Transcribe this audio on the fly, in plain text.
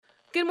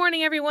Good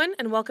morning, everyone,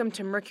 and welcome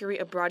to Mercury,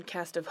 a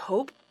broadcast of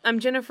hope. I'm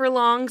Jennifer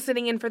Long,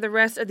 sitting in for the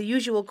rest of the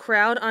usual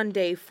crowd on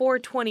day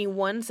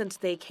 421 since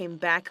they came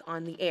back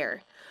on the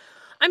air.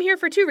 I'm here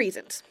for two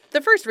reasons. The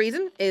first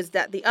reason is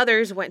that the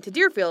others went to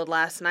Deerfield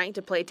last night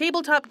to play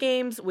tabletop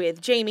games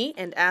with Jamie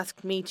and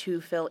asked me to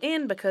fill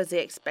in because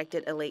they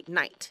expected a late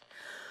night.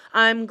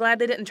 I'm glad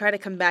they didn't try to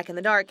come back in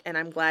the dark, and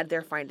I'm glad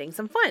they're finding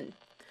some fun.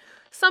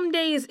 Some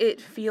days it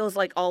feels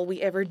like all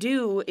we ever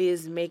do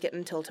is make it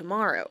until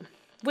tomorrow.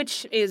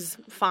 Which is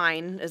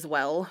fine as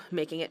well.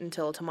 Making it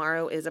until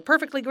tomorrow is a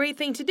perfectly great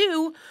thing to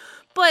do,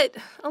 but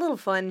a little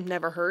fun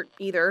never hurt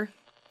either.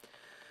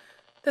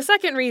 The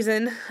second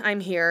reason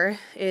I'm here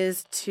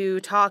is to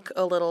talk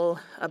a little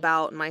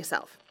about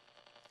myself.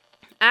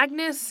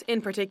 Agnes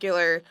in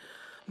particular,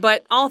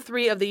 but all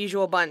three of the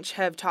usual bunch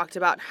have talked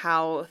about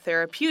how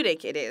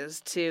therapeutic it is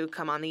to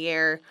come on the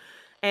air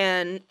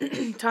and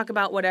talk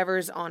about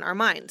whatever's on our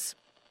minds.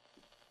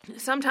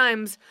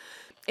 Sometimes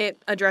it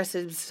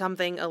addresses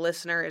something a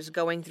listener is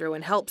going through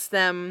and helps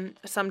them.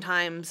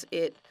 Sometimes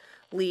it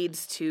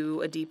leads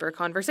to a deeper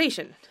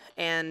conversation.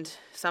 And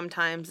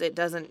sometimes it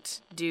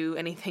doesn't do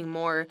anything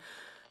more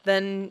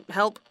than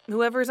help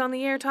whoever's on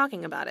the air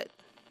talking about it.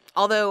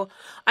 Although,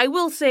 I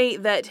will say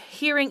that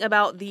hearing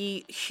about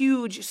the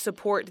huge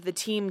support the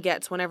team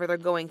gets whenever they're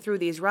going through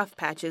these rough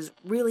patches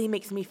really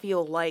makes me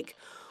feel like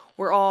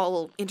we're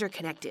all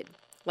interconnected.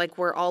 Like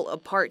we're all a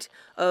part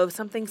of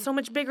something so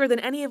much bigger than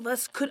any of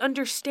us could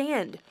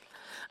understand.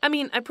 I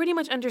mean, I pretty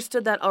much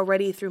understood that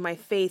already through my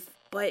faith,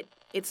 but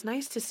it's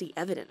nice to see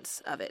evidence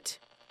of it.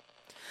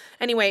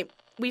 Anyway,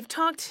 we've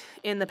talked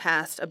in the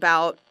past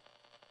about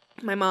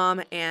my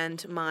mom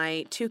and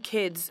my two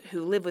kids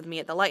who live with me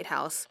at the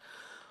lighthouse,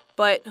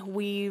 but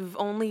we've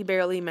only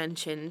barely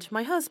mentioned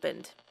my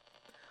husband.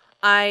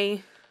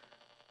 I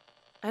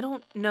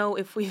don't know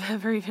if we've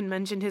ever even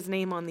mentioned his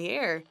name on the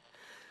air.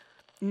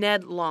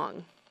 Ned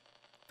Long.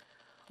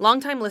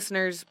 Longtime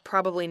listeners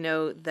probably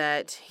know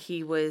that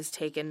he was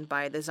taken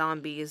by the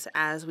zombies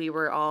as we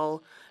were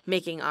all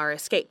making our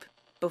escape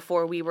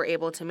before we were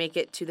able to make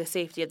it to the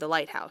safety of the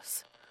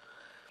lighthouse.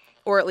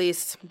 Or at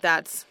least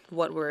that's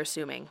what we're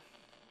assuming.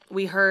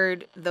 We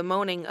heard the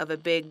moaning of a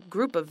big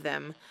group of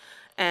them,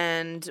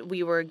 and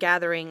we were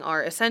gathering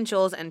our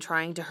essentials and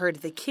trying to herd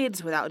the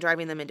kids without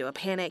driving them into a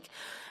panic.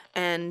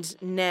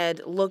 And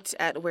Ned looked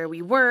at where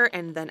we were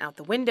and then out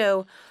the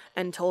window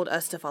and told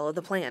us to follow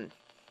the plan.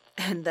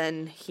 And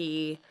then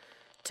he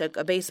took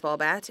a baseball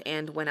bat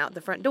and went out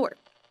the front door.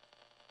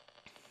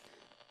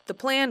 The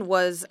plan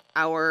was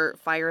our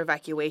fire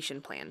evacuation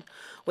plan,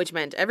 which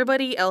meant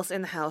everybody else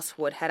in the house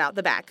would head out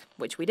the back,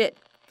 which we did.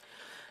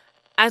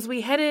 As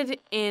we headed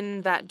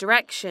in that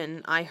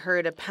direction, I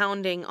heard a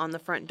pounding on the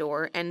front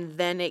door, and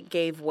then it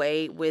gave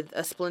way with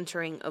a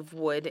splintering of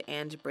wood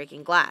and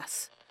breaking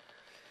glass.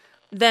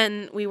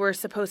 Then we were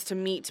supposed to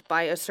meet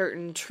by a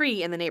certain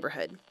tree in the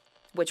neighborhood,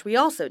 which we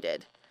also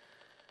did.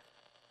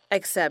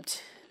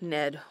 Except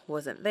Ned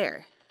wasn't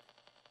there.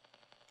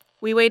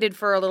 We waited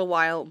for a little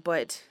while,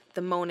 but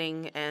the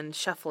moaning and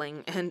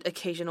shuffling and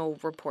occasional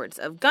reports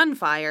of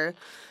gunfire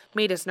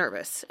made us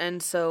nervous,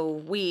 and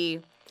so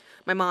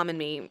my mom and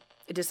me,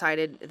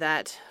 decided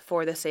that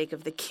for the sake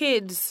of the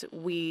kids,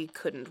 we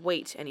couldn't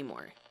wait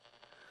anymore.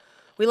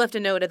 We left a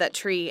note at that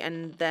tree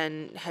and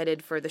then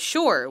headed for the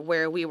shore,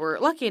 where we were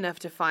lucky enough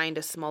to find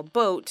a small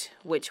boat,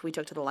 which we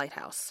took to the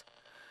lighthouse.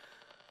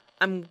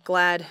 I'm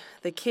glad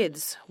the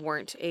kids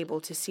weren't able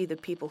to see the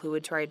people who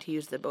had tried to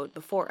use the boat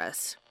before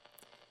us.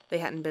 They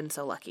hadn't been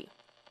so lucky.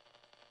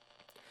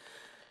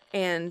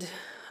 And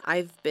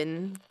I've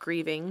been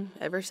grieving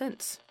ever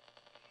since.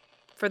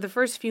 For the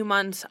first few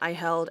months, I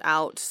held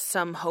out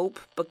some hope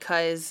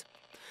because,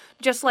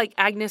 just like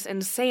Agnes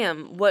and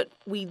Sam, what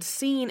we'd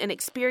seen and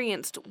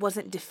experienced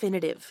wasn't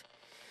definitive.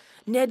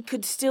 Ned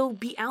could still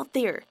be out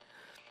there.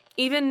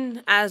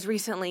 Even as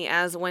recently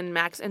as when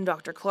Max and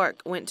Dr.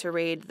 Clark went to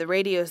raid the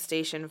radio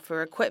station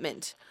for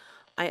equipment,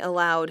 I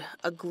allowed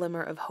a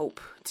glimmer of hope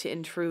to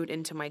intrude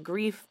into my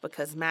grief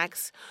because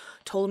Max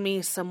told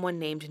me someone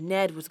named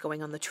Ned was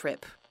going on the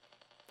trip.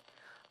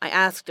 I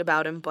asked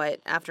about him, but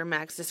after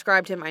Max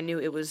described him, I knew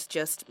it was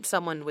just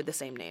someone with the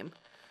same name.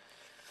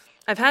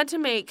 I've had to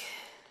make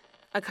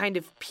a kind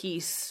of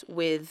peace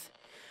with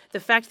the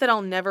fact that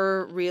I'll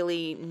never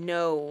really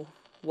know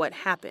what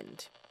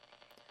happened.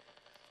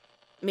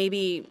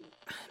 Maybe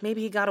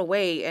he got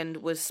away and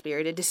was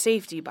spirited to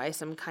safety by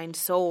some kind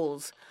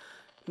souls.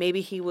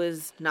 Maybe he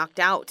was knocked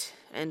out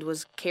and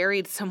was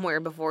carried somewhere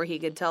before he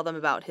could tell them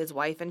about his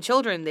wife and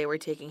children they were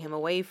taking him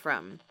away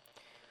from.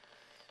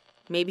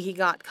 Maybe he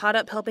got caught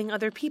up helping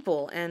other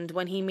people, and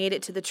when he made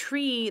it to the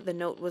tree, the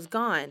note was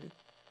gone.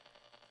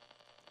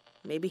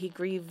 Maybe he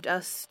grieved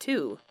us,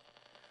 too.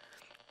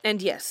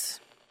 And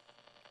yes,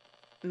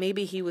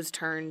 maybe he was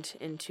turned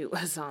into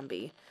a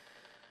zombie.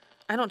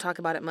 I don't talk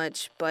about it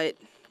much, but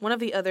one of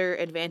the other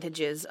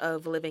advantages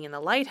of living in the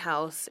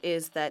lighthouse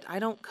is that I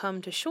don't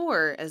come to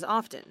shore as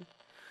often.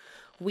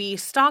 We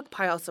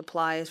stockpile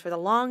supplies for the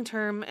long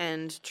term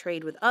and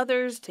trade with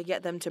others to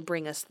get them to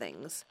bring us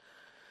things.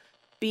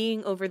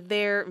 being over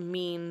there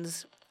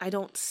means I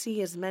don't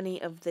see as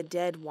many of the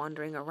dead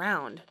wandering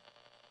around.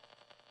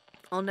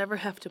 I'll never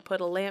have to put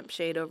a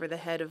lampshade over the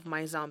head of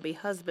my zombie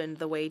husband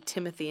the way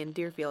Timothy in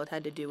Deerfield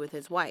had to do with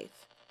his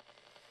wife.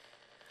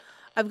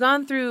 I've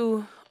gone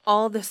through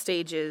all the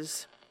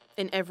stages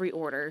in every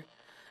order,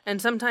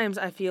 and sometimes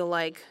I feel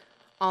like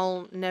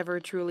I'll never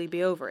truly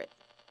be over it.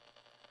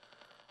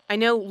 I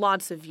know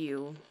lots of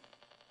you,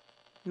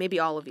 maybe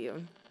all of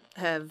you,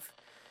 have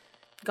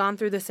gone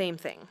through the same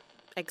thing,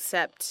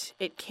 except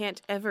it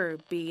can't ever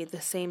be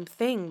the same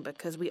thing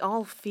because we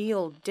all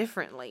feel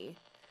differently.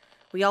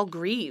 We all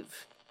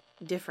grieve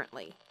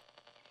differently.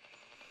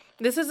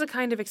 This is a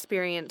kind of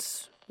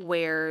experience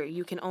where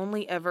you can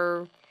only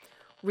ever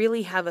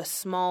really have a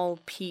small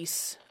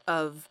piece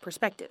of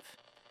perspective.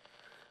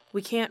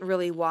 We can't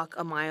really walk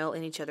a mile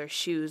in each other's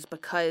shoes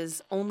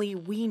because only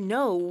we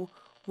know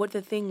what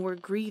the thing we're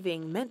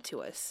grieving meant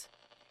to us.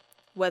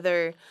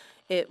 Whether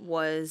it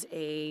was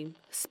a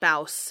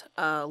spouse,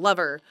 a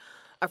lover,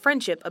 a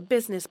friendship, a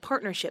business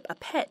partnership, a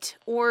pet,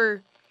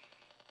 or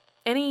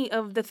any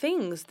of the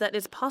things that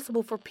is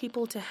possible for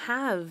people to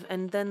have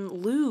and then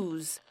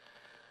lose.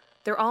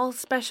 They're all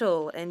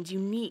special and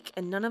unique,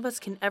 and none of us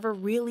can ever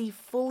really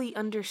fully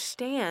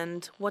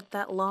understand what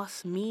that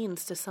loss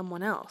means to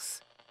someone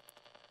else.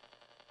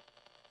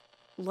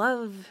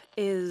 Love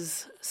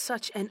is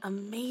such an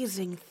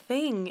amazing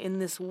thing in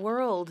this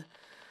world.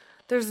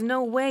 There's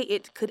no way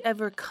it could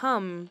ever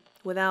come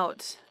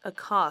without a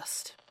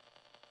cost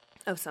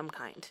of some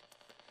kind.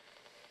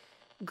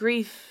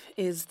 Grief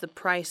is the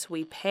price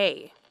we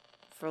pay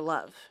for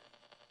love.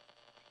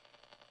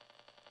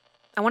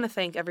 I want to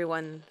thank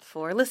everyone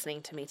for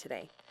listening to me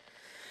today.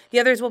 The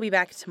others will be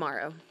back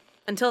tomorrow.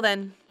 Until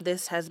then,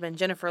 this has been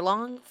Jennifer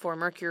Long for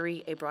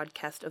Mercury, a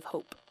broadcast of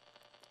hope.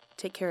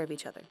 Take care of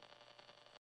each other.